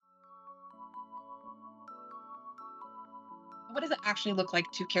what does it actually look like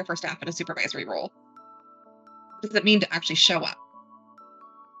to care for staff in a supervisory role? What does it mean to actually show up?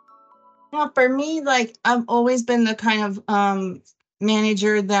 Well, for me, like I've always been the kind of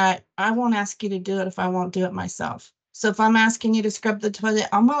manager that I won't ask you to do it if I won't do it myself. So if I'm asking you to scrub the toilet,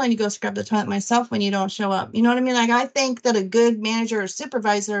 I'm willing to go scrub the toilet myself when you don't show up. You know what I mean? Like I think that a good manager or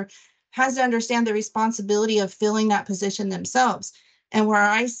supervisor has to understand the responsibility of filling that position themselves. And where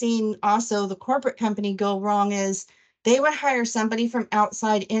I seen also the corporate company go wrong is they would hire somebody from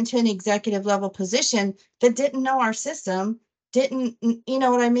outside into an executive level position that didn't know our system, didn't, you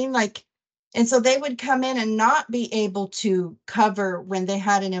know what I mean? Like, and so they would come in and not be able to cover when they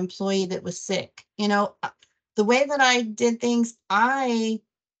had an employee that was sick. The way that I did things, I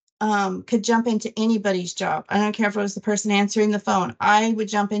could jump into anybody's job. I don't care if it was the person answering the phone. I would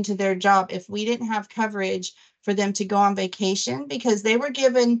jump into their job if we didn't have coverage for them to go on vacation because they were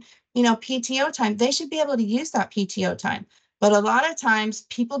given, PTO time. They should be able to use that PTO time. But a lot of times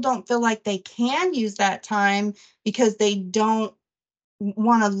people don't feel like they can use that time because they don't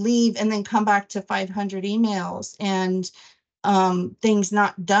want to leave and then come back to 500 emails and things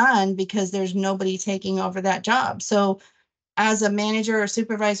not done because there's nobody taking over that job. So, as a manager or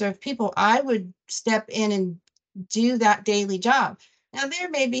supervisor of people, I would step in and do that daily job. Now, there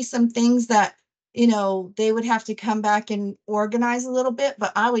may be some things that, they would have to come back and organize a little bit,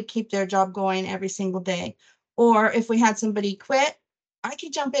 but I would keep their job going every single day. Or if we had somebody quit, I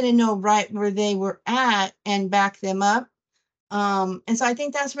could jump in and know right where they were at and back them up. And so I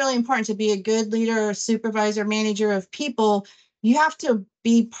think that's really important to be a good leader, supervisor, manager of people. You have to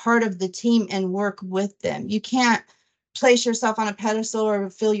be part of the team and work with them. You can't place yourself on a pedestal or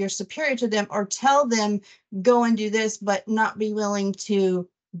feel you're superior to them or tell them go and do this, but not be willing to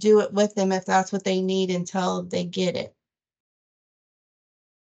do it with them if that's what they need until they get it.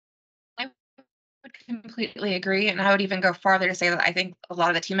 I would completely agree. And I would even go farther to say that I think a lot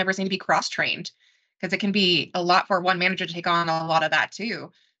of the team members need to be cross trained because it can be a lot for one manager to take on a lot of that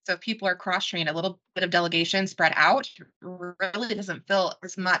too. So if people are cross trained, a little bit of delegation spread out really doesn't feel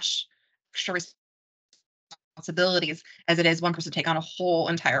as much extra responsibilities as it is one person take on a whole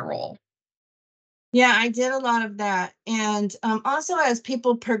entire role. Yeah, I did a lot of that. And also, as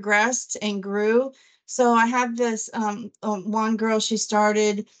people progressed and grew, so I have this one girl, she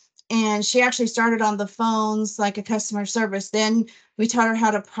started and she actually started on the phones like a customer service. Then we taught her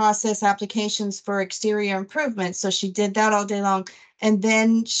how to process applications for exterior improvements. So she did that all day long. And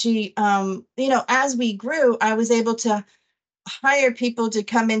then she, as we grew, I was able to hire people to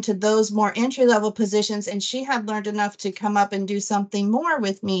come into those more entry level positions, and she had learned enough to come up and do something more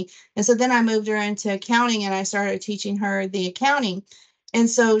with me. And so then I moved her into accounting and I started teaching her the accounting, and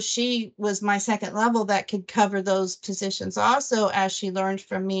so she was my second level that could cover those positions also as she learned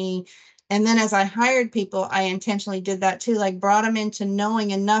from me. And then as I hired people, I intentionally did that too, like brought them into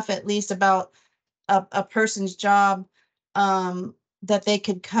knowing enough at least about a person's job, that they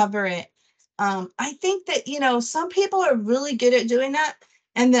could cover it. I think that, some people are really good at doing that.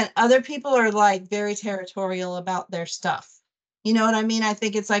 And then other people are like very territorial about their stuff. You know what I mean? I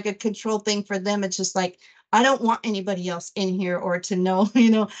think it's like a control thing for them. It's just like, I don't want anybody else in here or to know,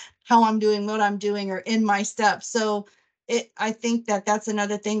 how I'm doing, what I'm doing, or in my steps. So I think that that's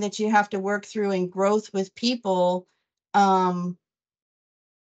another thing that you have to work through in growth with people. Um,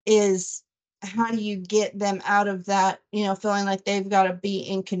 is how do you get them out of that, feeling like they've got to be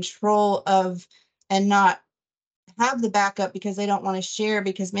in control of and not have the backup because they don't want to share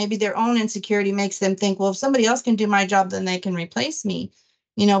because maybe their own insecurity makes them think, well, if somebody else can do my job, then they can replace me.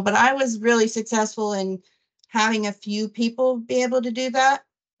 But I was really successful in having a few people be able to do that.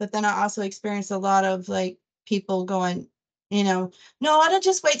 But then I also experienced a lot of like people going, no, I'll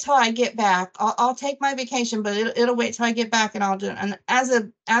just wait till I get back. I'll take my vacation, but it'll wait till I get back and I'll do it. And as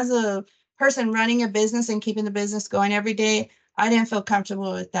a person running a business and keeping the business going every day, I didn't feel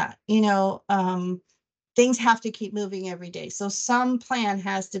comfortable with that. Things have to keep moving every day. So some plan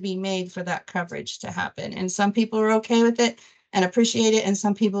has to be made for that coverage to happen. And some people are okay with it and appreciate it. And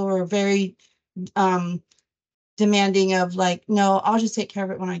some people are very um, demanding of like, no, I'll just take care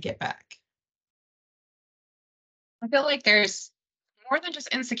of it when I get back. I feel like there's more than just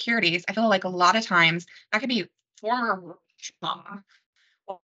insecurities. I feel like a lot of times that could be former trauma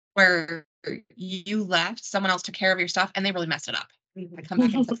where you left, someone else took care of your stuff, and they really messed it up. You had to come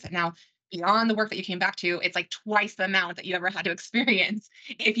back and fix it. Now, beyond the work that you came back to, it's like twice the amount that you ever had to experience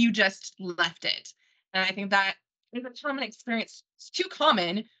if you just left it. And I think that is a common experience. It's too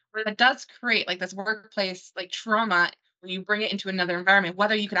common where that does create like this workplace like trauma when you bring it into another environment,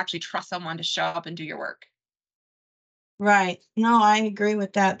 whether you could actually trust someone to show up and do your work. Right. No, I agree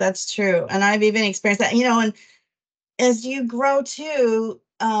with that. That's true. And I've even experienced that, and as you grow too,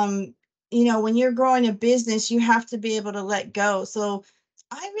 when you're growing a business, you have to be able to let go. So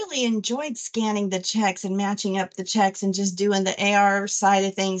I really enjoyed scanning the checks and matching up the checks and just doing the AR side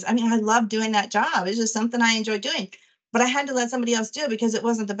of things. I mean, I love doing that job. It's just something I enjoy doing, but I had to let somebody else do it because it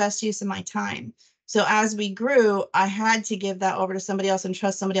wasn't the best use of my time. So as we grew, I had to give that over to somebody else and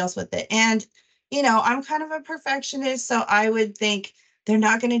trust somebody else with it. And, I'm kind of a perfectionist. So I would think, they're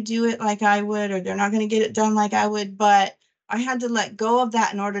not going to do it like I would, or they're not going to get it done like I would. But I had to let go of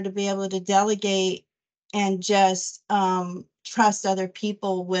that in order to be able to delegate and just trust other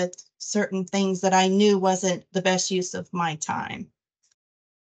people with certain things that I knew wasn't the best use of my time.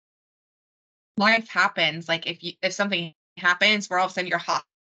 Life happens. Like if something happens where all of a sudden you're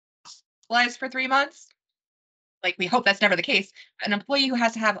hospitalized for 3 months, like we hope that's never the case. An employee who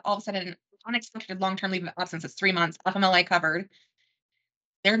has to have all of a sudden unexpected long-term leave of absence is 3 months, FMLA covered.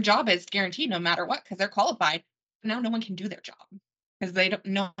 Their job is guaranteed no matter what because they're qualified. Now no one can do their job because they don't.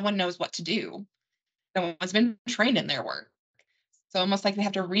 No one knows what to do. No one's been trained in their work. So almost like they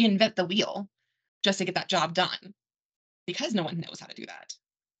have to reinvent the wheel just to get that job done because no one knows how to do that.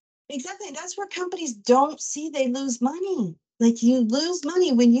 Exactly. That's where companies don't see they lose money. Like you lose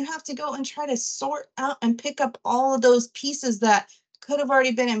money when you have to go and try to sort out and pick up all of those pieces that could have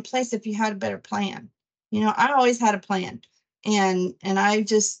already been in place if you had a better plan. I always had a plan. And I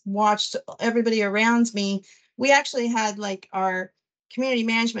just watched everybody around me. We actually had like our community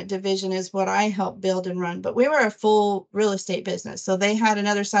management division is what I helped build and run, but we were a full real estate business. So they had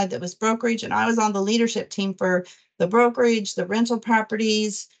another side that was brokerage, and I was on the leadership team for the brokerage, the rental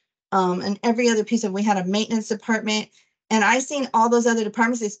properties, and every other piece of, we had a maintenance department. And I seen all those other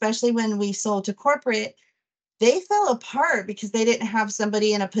departments, especially when we sold to corporate, they fell apart because they didn't have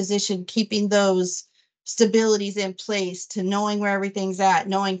somebody in a position keeping those stabilities in place, to knowing where everything's at,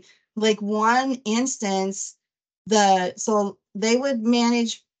 knowing, like, one instance, so they would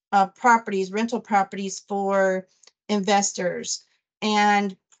manage properties, rental properties for investors.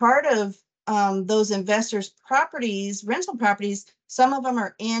 And part of those investors' properties, rental properties, some of them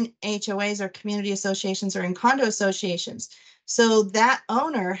are in HOAs or community associations or in condo associations. So that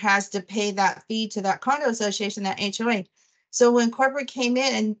owner has to pay that fee to that condo association, that HOA. So when corporate came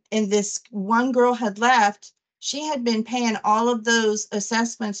in and this one girl had left, she had been paying all of those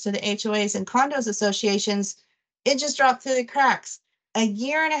assessments to the HOAs and condos associations. It just dropped through the cracks. A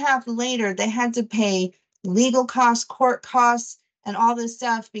year and a half later, they had to pay legal costs, court costs, and all this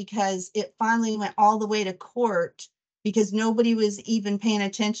stuff because it finally went all the way to court because nobody was even paying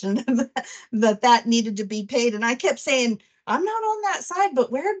attention that needed to be paid. And I kept saying, I'm not on that side,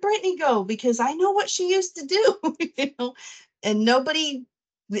 but where'd Brittany go? Because I know what she used to do, and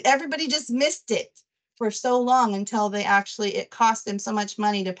everybody just missed it for so long until it cost them so much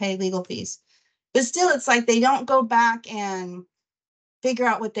money to pay legal fees. But still, it's like they don't go back and figure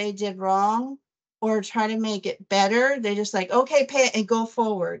out what they did wrong or try to make it better. They just like, okay, pay it and go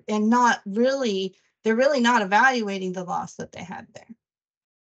forward, and they're really not evaluating the loss that they had there.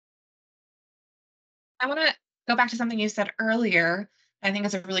 I want to go back to something you said earlier. I think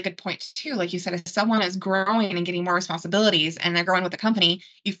it's a really good point too. Like you said, if someone is growing and getting more responsibilities and they're growing with the company,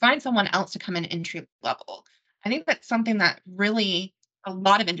 you find someone else to come in entry level. I think that's something that really a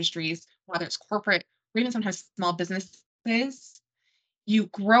lot of industries, whether it's corporate or even sometimes small businesses, you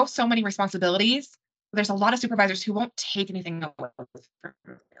grow so many responsibilities. There's a lot of supervisors who won't take anything away from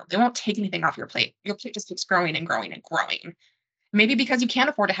you. They won't take anything off your plate. Your plate just keeps growing and growing and growing. Maybe because you can't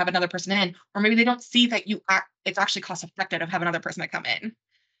afford to have another person in, or maybe they don't see that it's actually cost effective to have another person to come in.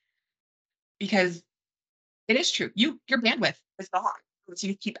 Because it is true. Your bandwidth is gone. So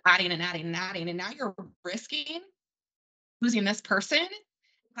you keep adding and adding and adding, and now you're risking losing this person,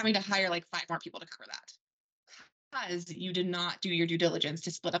 having to hire like 5 more people to cover that because you did not do your due diligence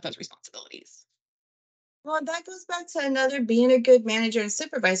to split up those responsibilities. Well, that goes back to another, being a good manager and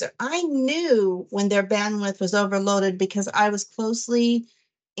supervisor. I knew when their bandwidth was overloaded because I was closely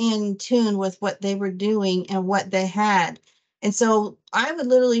in tune with what they were doing and what they had. And so I would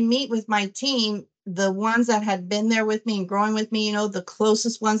literally meet with my team, the ones that had been there with me and growing with me, the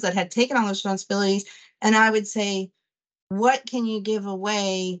closest ones that had taken on the responsibilities. And I would say, what can you give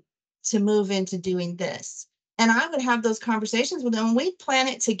away to move into doing this? And I would have those conversations with them. We'd plan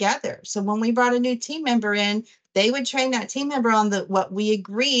it together. So when we brought a new team member in, they would train that team member on what we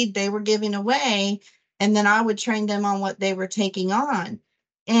agreed they were giving away. And then I would train them on what they were taking on.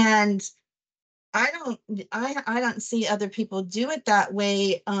 And I don't see other people do it that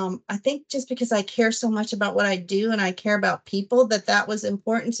way. I think just because I care so much about what I do and I care about people, that was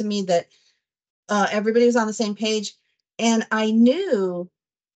important to me, that everybody was on the same page. And I knew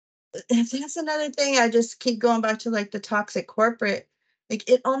That's another thing. I just keep going back to like the toxic corporate. Like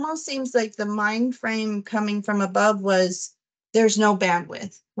it almost seems like the mind frame coming from above was there's no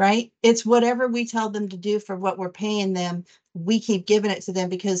bandwidth, right? It's whatever we tell them to do for what we're paying them, we keep giving it to them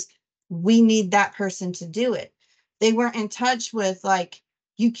because we need that person to do it. They weren't in touch with like,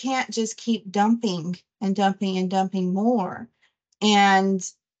 you can't just keep dumping and dumping and dumping more and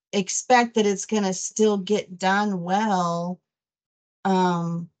expect that it's going to still get done well.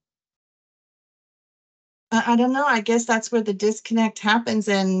 Um, I don't know. I guess that's where the disconnect happens,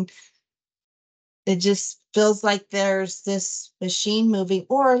 and it just feels like there's this machine moving,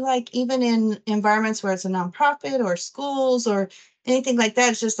 or like even in environments where it's a nonprofit or schools or anything like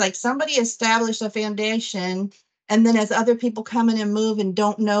that. It's just like somebody established a foundation, and then as other people come in and move and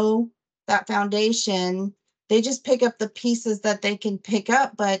don't know that foundation, they just pick up the pieces that they can pick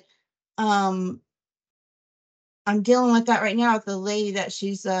up. But um, I'm dealing with that right now with the lady that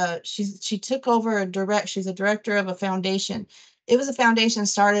she took over she's a director of a foundation. It was a foundation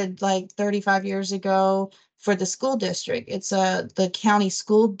started like 35 years ago for the school district. It's the county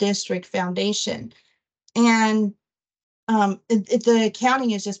school district foundation. And the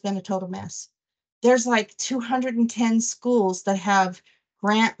accounting has just been a total mess. There's like 210 schools that have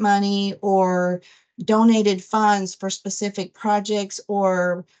grant money or donated funds for specific projects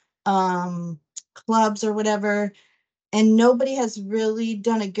or clubs or whatever, and nobody has really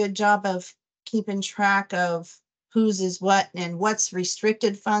done a good job of keeping track of whose is what and what's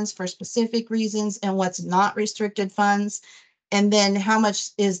restricted funds for specific reasons and what's not restricted funds. And then how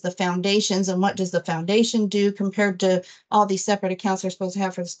much is the foundations and what does the foundation do compared to all these separate accounts they're supposed to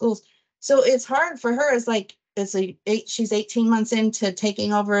have for the schools. So it's hard for her as like she's 18 months into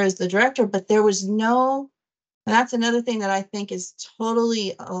taking over as the director, but there was no, and that's another thing that I think is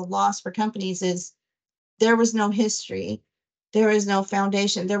totally a loss for companies is there was no history, there was no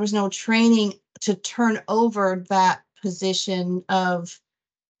foundation, there was no training to turn over that position of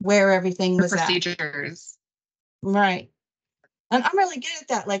where everything The was at. procedures. Right. And I'm really good at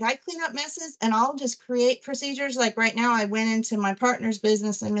that. Like I clean up messes and I'll just create procedures. Like right now, I went into my partner's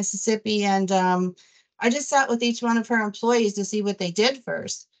business in Mississippi and I just sat with each one of her employees to see what they did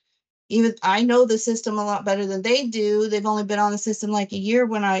first. Even I know the system a lot better than they do. They've only been on the system like a year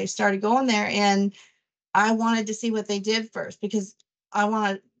when I started going there. And I wanted to see what they did first because I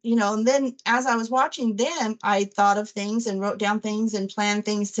want to, and then as I was watching them, I thought of things and wrote down things and planned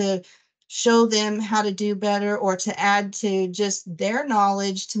things to show them how to do better or to add to just their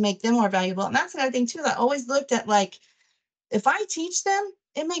knowledge to make them more valuable. And that's another thing too. I always looked at like, if I teach them,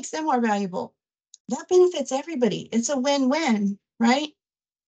 it makes them more valuable. That benefits everybody. It's a win-win, right?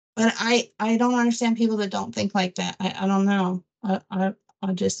 But I don't understand people that don't think like that. I don't know. I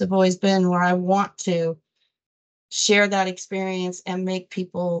just have always been where I want to share that experience and make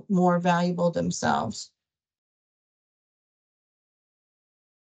people more valuable themselves.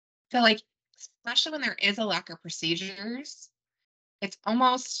 I feel like, especially when there is a lack of procedures, it's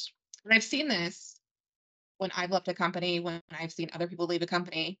almost, and I've seen this when I've left a company, when I've seen other people leave a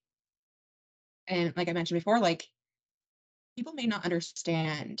company. And like I mentioned before, like people may not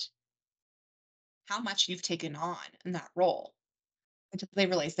understand how much you've taken on in that role until they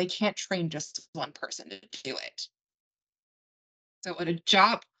realize they can't train just one person to do it. So at a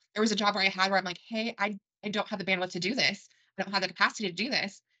job, there was a job where I had where I'm like, hey, I don't have the bandwidth to do this. I don't have the capacity to do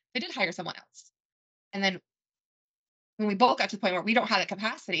this. They did hire someone else. And then when we both got to the point where we don't have that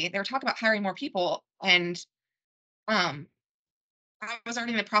capacity, they were talking about hiring more people. And um, I was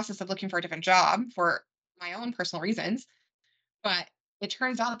already in the process of looking for a different job for my own personal reasons. But it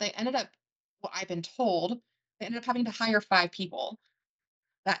turns out they ended up, what I've been told, they ended up having to hire 5 people.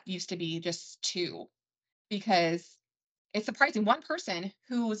 That used to be just 2 because it's surprising. One person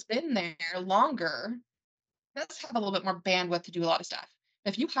who's been there longer does have a little bit more bandwidth to do a lot of stuff.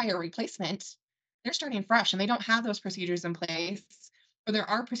 If you hire a replacement, they're starting fresh and they don't have those procedures in place. Or there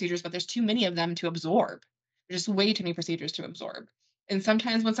are procedures, but there's too many of them to absorb. There's just way too many procedures to absorb. And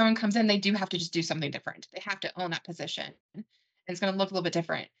sometimes when someone comes in, they do have to just do something different. They have to own that position. And it's going to look a little bit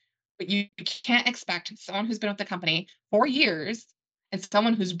different. But you can't expect someone who's been with the company for years and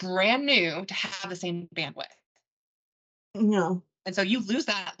someone who's brand new to have the same bandwidth. No. And so you lose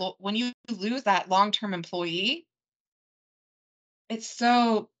that when you lose that long-term employee, it's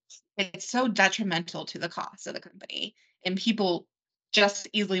so it's so detrimental to the cost of the company, and people just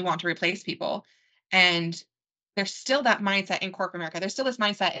easily want to replace people. And there's still that mindset in corporate America. There's still this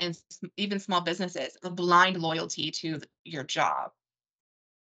mindset in even small businesses, a blind loyalty to your job.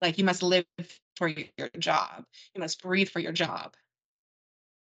 Like you must live for your job. You must breathe for your job.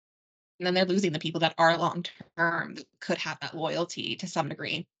 And then they're losing the people that are long term that could have that loyalty to some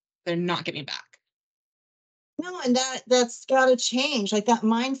degree. they're not giving back. No, and that's got to change. Like that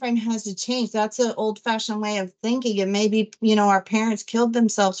mind frame has to change. That's an old fashioned way of thinking. And maybe, our parents killed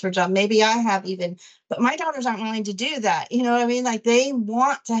themselves for a job. Maybe I have even, but my daughters aren't willing to do that. You know what I mean? Like they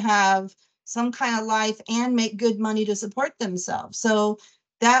want to have some kind of life and make good money to support themselves. So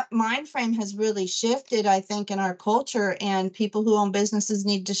that mind frame has really shifted, I think, in our culture, and people who own businesses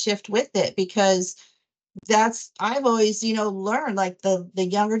need to shift with it, because that's I've always, learned like the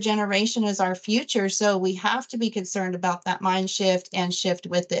younger generation is our future. So we have to be concerned about that mind shift and shift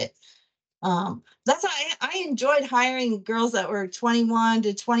with it. That's why I enjoyed hiring girls that were 21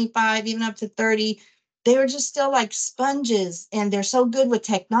 to 25, even up to 30. They were just still like sponges, and they're so good with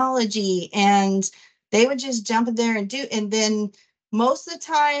technology, and they would just jump in there and do, and then most of the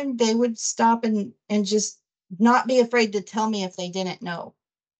time they would stop and just not be afraid to tell me if they didn't know.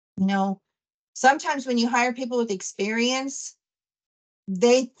 You know, Sometimes when you hire people with experience,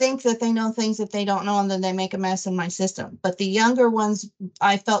 they think that they know things that they don't know, and then they make a mess in my system. But the younger ones,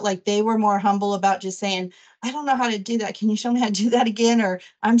 I felt like they were more humble about just saying, I don't know how to do that. Can you show me how to do that again? Or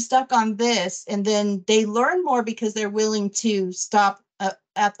I'm stuck on this. And then they learn more because they're willing to stop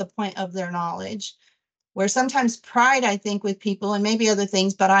at the point of their knowledge. Where sometimes pride, I think, with people, and maybe other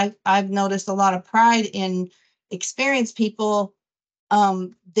things, but I've noticed a lot of pride in experienced people.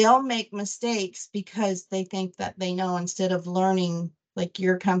 They'll make mistakes because they think that they know, instead of learning like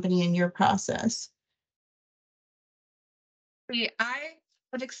your company and your process. See, I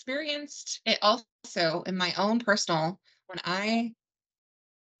have experienced it also in my own personal when I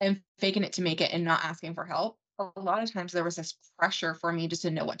am faking it to make it and not asking for help. A lot of times there was this pressure for me just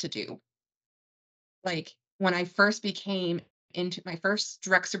to know what to do. Like when I first became into my first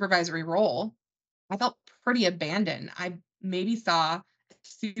direct supervisory role, I felt pretty abandoned. I maybe saw a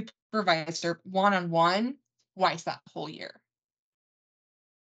supervisor one on one twice that whole year.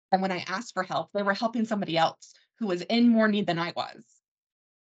 And when I asked for help, they were helping somebody else who was in more need than I was.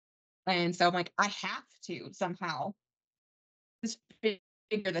 And so I'm like, I have to somehow just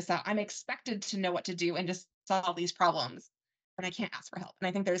figure this out. I'm expected to know what to do and just solve these problems, but I can't ask for help. And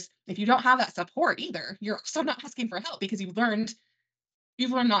I think if you don't have that support either, you're also not asking for help because you've learned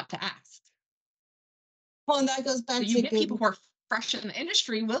not to ask. Well, and that goes So back you to get people good. who are fresh in the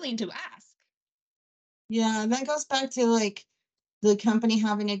industry willing to ask. Yeah, and that goes back to like the company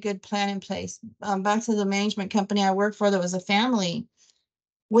having a good plan in place. Back to the management company I worked for, that was a family.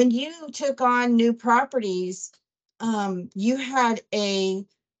 When you took on new properties, you had a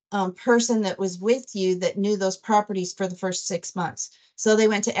person that was with you that knew those properties for the first 6 months. So they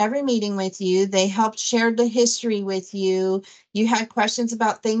went to every meeting with you. They helped share the history with you. You had questions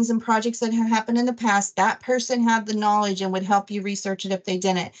about things and projects that had happened in the past. That person had the knowledge and would help you research it if they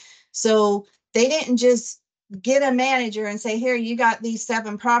didn't. So they didn't just get a manager and say, here, you got these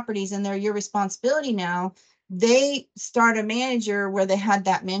 7 properties and they're your responsibility now. They start a manager where they had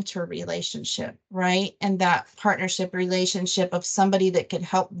that mentor relationship, right? And that partnership relationship of somebody that could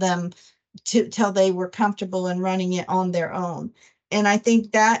help them to till they were comfortable in running it on their own. And I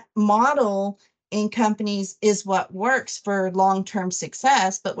think that model in companies is what works for long-term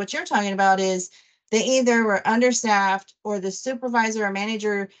success. But what you're talking about is they either were understaffed, or the supervisor or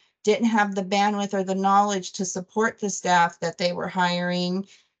manager didn't have the bandwidth or the knowledge to support the staff that they were hiring.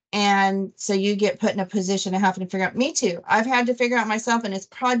 And so you get put in a position of having to figure out. Me too. I've had to figure out myself, and it's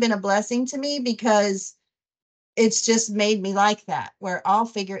probably been a blessing to me because it's just made me like that, where I'll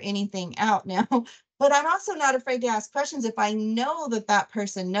figure anything out now. But I'm also not afraid to ask questions if I know that that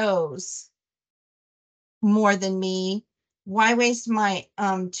person knows more than me. Why waste my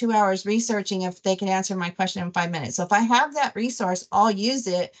 2 hours researching if they can answer my question in 5 minutes? So if I have that resource, I'll use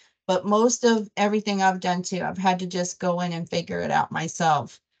it. But most of everything I've done too, I've had to just go in and figure it out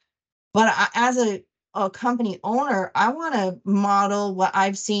myself. But as a company owner, I want to model what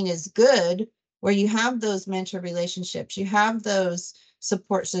I've seen is good, where you have those mentor relationships, you have those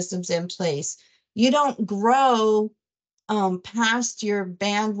support systems in place. You don't grow past your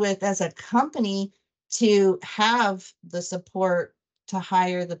bandwidth as a company to have the support to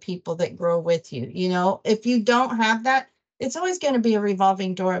hire the people that grow with you. If you don't have that, it's always going to be a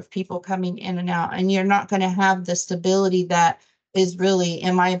revolving door of people coming in and out, and you're not going to have the stability that is really,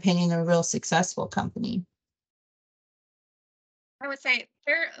 in my opinion, a real successful company. I would say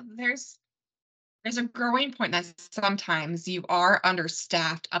there's a growing point that sometimes you are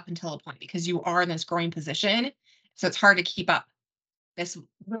understaffed up until a point because you are in this growing position. So it's hard to keep up this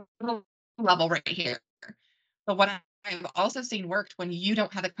little level right here. But what I've also seen worked when you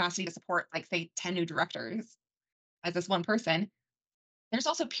don't have the capacity to support, like, say, 10 new directors as this one person, There's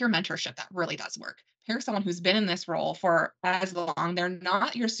also peer mentorship that really does work. Pair someone who's been in this role for as long. They're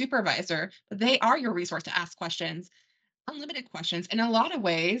not your supervisor, but they are your resource to ask questions, unlimited questions. In a lot of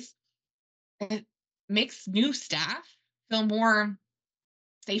ways, it makes new staff feel more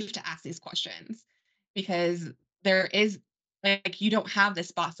safe to ask these questions because there is like you don't have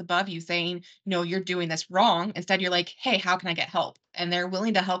this boss above you saying, no, you're doing this wrong. Instead, you're like, hey, how can I get help? And they're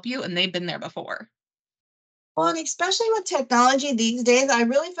willing to help you and they've been there before. Well, and especially with technology these days, I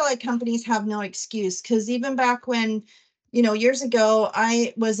really feel like companies have no excuse because even back when, years ago,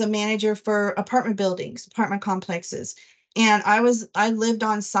 I was a manager for apartment buildings, apartment complexes. And I lived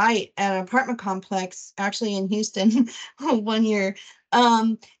on site at an apartment complex, actually in Houston, one year.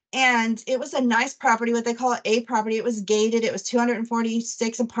 Um, and it was a nice property, what they call a property. It was gated. It was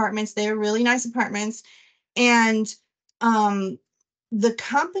 246 apartments. They were really nice apartments. And um, the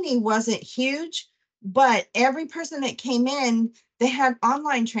company wasn't huge, but every person that came in, they had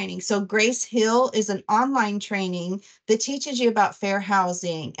online training. So Grace Hill is an online training that teaches you about fair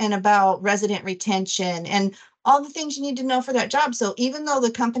housing and about resident retention and all the things you need to know for that job. So even though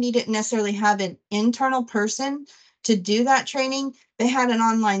the company didn't necessarily have an internal person to do that training, they had an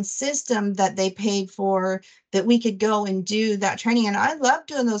online system that they paid for that we could go and do that training. And I loved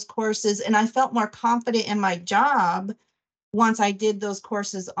doing those courses and I felt more confident in my job once I did those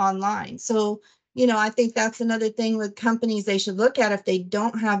courses online. So, I think that's another thing with companies they should look at if they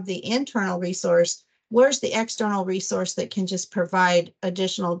don't have the internal resource. Where's the external resource that can just provide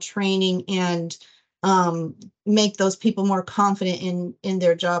additional training and make those people more confident in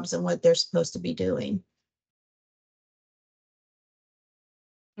their jobs and what they're supposed to be doing?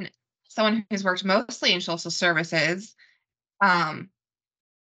 And someone who's worked mostly in social services, um,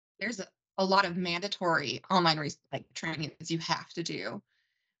 there's a lot of mandatory online like trainings you have to do.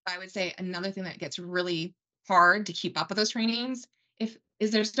 I would say another thing that gets really hard to keep up with those trainings if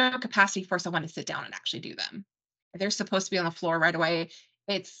is there's no capacity for someone to sit down and actually do them. If they're supposed to be on the floor right away.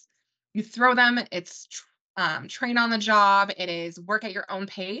 It's you throw them. It's train on the job. It is work at your own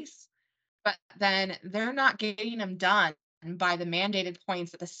pace, but then they're not getting them done by the mandated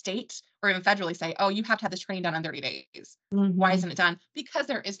points that the state or even federally say, oh, you have to have this training done in 30 days. Why Mhm. isn't it done? Because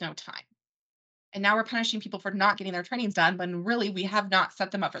there is no time. And now we're punishing people for not getting their trainings done when really we have not set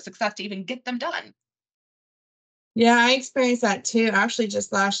them up for success to even get them done. Yeah, I experienced that too. Actually,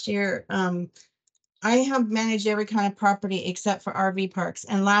 just last year, I have managed every kind of property except for RV parks.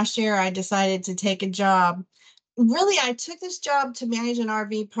 And last year I decided to take a job. Really, I took this job to manage an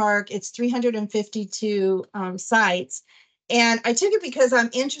RV park. It's 352 sites. And I took it because I'm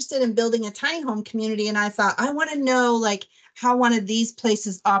interested in building a tiny home community. And I thought, I want to know like how one of these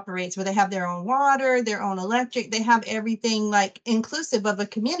places operates, where they have their own water, their own electric, they have everything like inclusive of a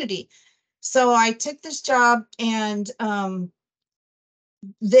community. So I took this job and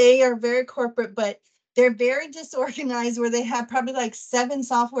they are very corporate, but they're very disorganized where they have probably like 7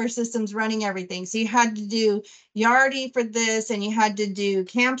 software systems running everything. So you had to do Yardi for this, and you had to do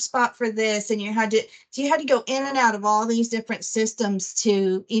CampSpot for this, and you had to go in and out of all these different systems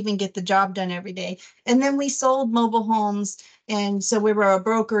to even get the job done every day. And then we sold mobile homes, and so we were a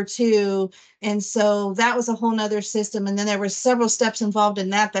broker too. And so that was a whole nother system. And then there were several steps involved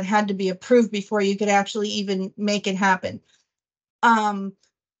in that that had to be approved before you could actually even make it happen. Um,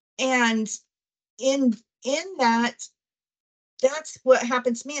 and in that, that's what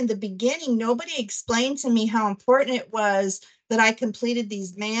happened to me in the beginning. Nobody explained to me how important it was that I completed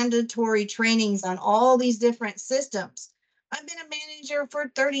these mandatory trainings on all these different systems. I've been a manager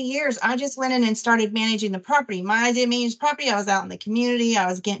for 30 years. I just went in and started managing the property. My idea of managing property, I was out in the community. I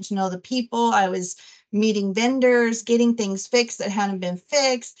was getting to know the people. I was meeting vendors, getting things fixed that hadn't been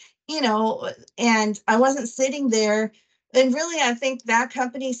fixed, and I wasn't sitting there. And really, I think that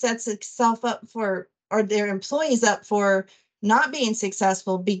company sets itself up for, or their employees up for, not being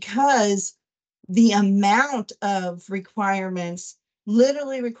successful because the amount of requirements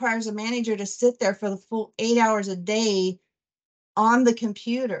literally requires a manager to sit there for the full 8 hours a day on the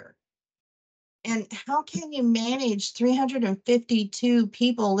computer. And how can you manage 352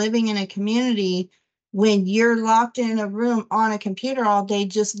 people living in a community when you're locked in a room on a computer all day,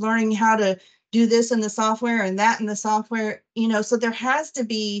 just learning how to do this in the software and that in the software? So there has to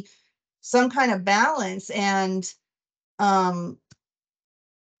be some kind of balance. And um,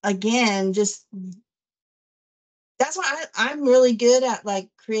 again, just that's why I'm really good at like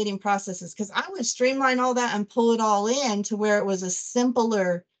creating processes, because I would streamline all that and pull it all in to where it was a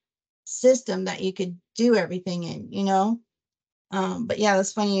simpler system that you could do everything in. But yeah,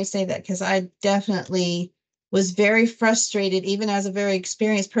 that's funny you say that, because I definitely was very frustrated, even as a very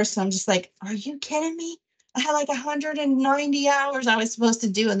experienced person. I'm just like, are you kidding me? I had like 190 hours I was supposed to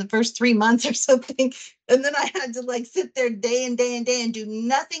do in the first 3 months or something. And then I had to like sit there day and day and day and do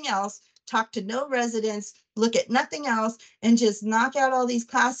nothing else, talk to no residents, look at nothing else, and just knock out all these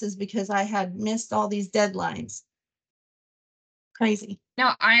classes because I had missed all these deadlines. Crazy.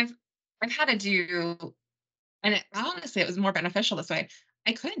 Now I've had to do, and honestly, it was more beneficial this way.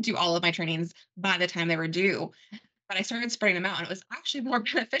 I couldn't do all of my trainings by the time they were due, but I started spreading them out, and it was actually more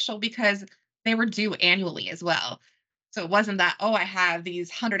beneficial because they were due annually as well. So it wasn't that, oh, I have these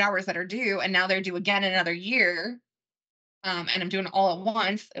 100 hours that are due, and now they're due again in another year, and I'm doing it all at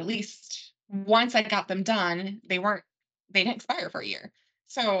once. At least once I got them done, they didn't expire for a year.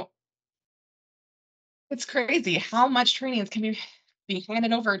 So it's crazy how much trainings can be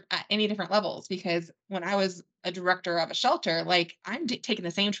handed over at any different levels. Because when I was a director of a shelter, like I'm taking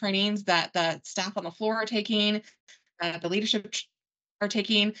the same trainings that the staff on the floor are taking, the leadership are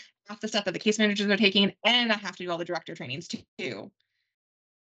taking, half the stuff that the case managers are taking, and I have to do all the director trainings too,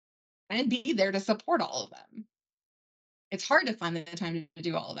 and be there to support all of them. It's hard to find the time to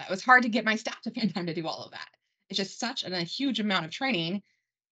do all of that. It was hard to get my staff to find time to do all of that. It's just such a huge amount of training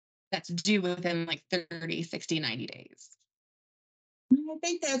that's due within like 30, 60, 90 days. I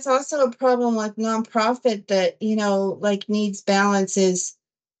think that's also a problem with nonprofit that, like needs balance is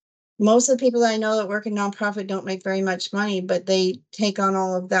most of the people that I know that work in nonprofit don't make very much money, but they take on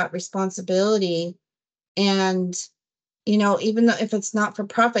all of that responsibility. And, even though if it's not for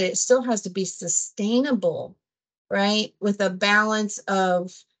profit, it still has to be sustainable, right? With a balance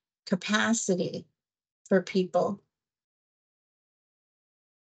of capacity for people.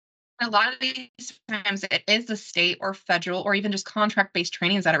 A lot of these times it is the state or federal or even just contract based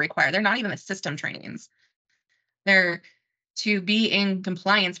trainings that are required. They're not even the system trainings. They're to be in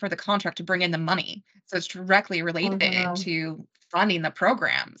compliance for the contract to bring in the money. So it's directly related Uh-huh. to funding the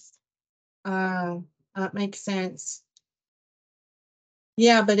programs. That makes sense.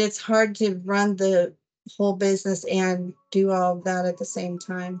 Yeah, but it's hard to run the whole business and do all of that at the same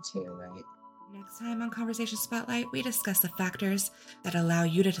time too, right? Next time on Conversation Spotlight, we discuss the factors that allow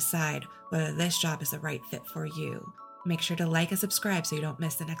you to decide whether this job is the right fit for you. Make sure to like and subscribe so you don't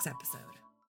miss the next episode.